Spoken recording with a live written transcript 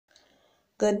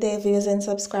Good day, viewers and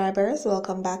subscribers.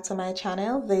 Welcome back to my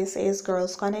channel. This is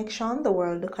Girls Connection, the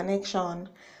World Connection.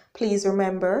 Please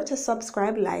remember to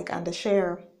subscribe, like, and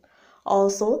share.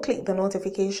 Also, click the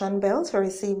notification bell to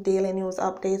receive daily news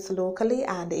updates locally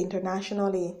and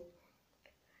internationally.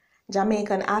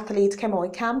 Jamaican athlete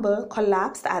Kemoy Campbell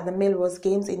collapsed at the Millrose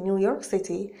Games in New York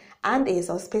City and is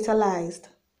hospitalized.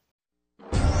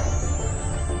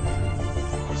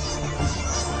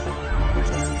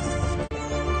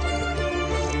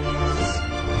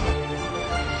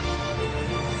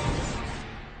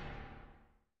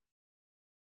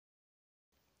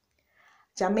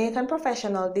 Jamaican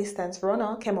professional distance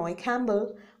runner Kemoy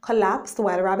Campbell collapsed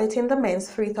while rabbiting the men's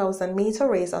 3,000-meter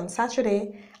race on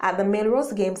Saturday at the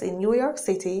Millrose Games in New York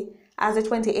City as the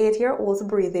 28-year-old's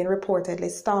breathing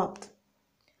reportedly stopped.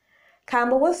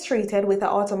 Campbell was treated with an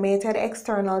automated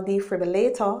external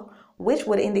defibrillator, which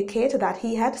would indicate that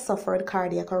he had suffered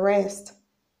cardiac arrest.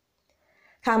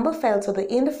 Campbell fell to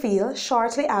the infield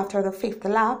shortly after the fifth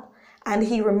lap, and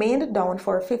he remained down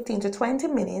for 15 to 20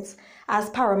 minutes as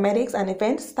paramedics and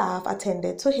event staff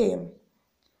attended to him.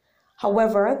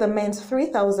 However, the men's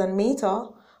 3,000-meter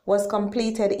was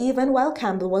completed even while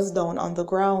Campbell was down on the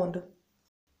ground.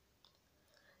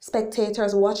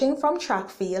 Spectators watching from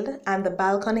track field and the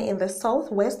balcony in the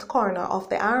southwest corner of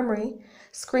the Armory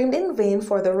screamed in vain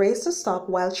for the race to stop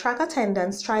while track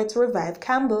attendants tried to revive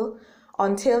Campbell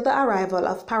until the arrival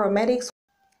of paramedics.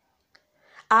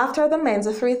 After the men's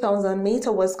 3,000-meter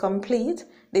was complete,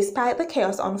 despite the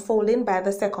chaos unfolding by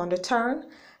the second turn,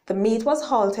 the meet was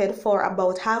halted for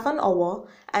about half an hour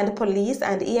and police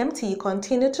and EMT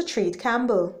continued to treat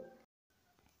Campbell.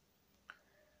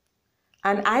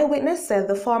 An eyewitness said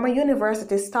the former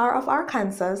University star of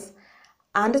Arkansas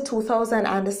and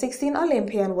 2016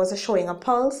 Olympian was showing a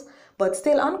pulse but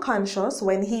still unconscious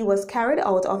when he was carried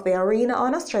out of the arena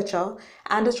on a stretcher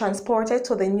and transported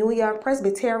to the New York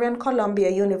Presbyterian Columbia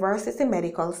University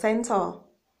Medical Center.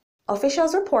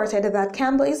 Officials reported that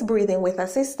Campbell is breathing with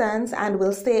assistance and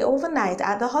will stay overnight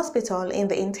at the hospital in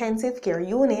the intensive care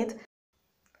unit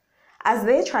as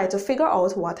they try to figure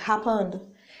out what happened.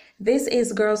 This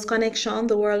is Girls Connection,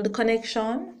 the World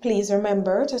Connection. Please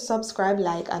remember to subscribe,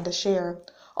 like, and share.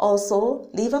 Also,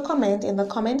 leave a comment in the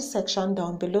comment section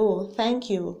down below. Thank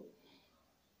you.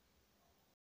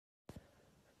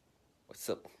 What's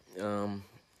up? 5K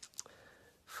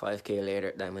later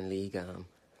at Diamond League.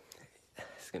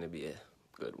 It's gonna be a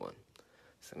good one.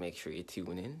 So make sure you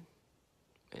tune in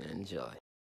and enjoy.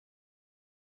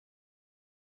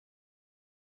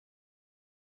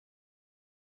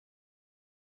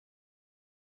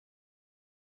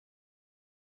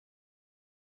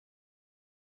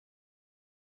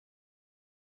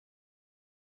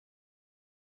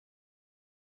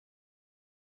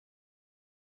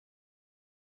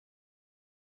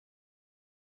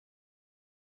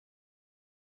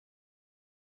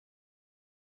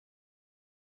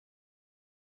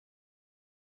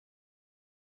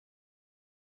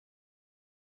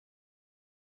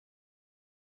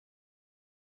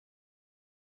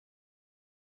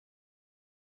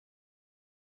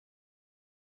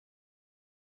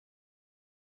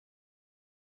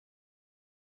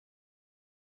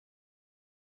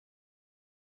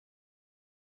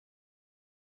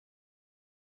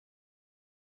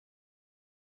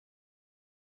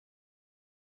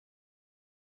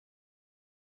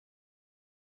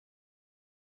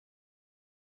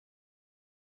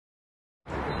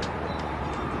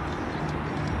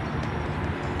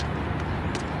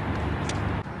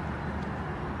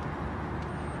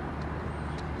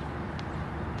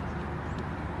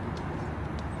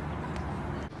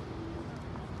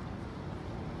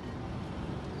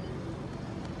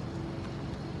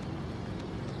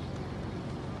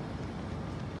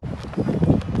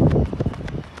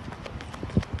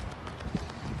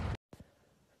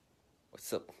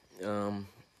 What's up?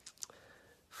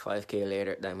 5K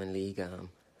later at Diamond League.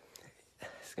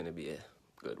 It's gonna be a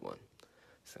good one.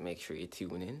 So make sure you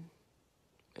tune in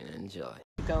and enjoy.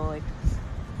 Going.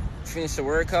 Finished the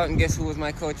workout and guess who was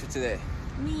my coach for today?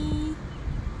 Me.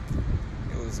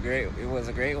 It was great. It was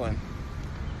a great one.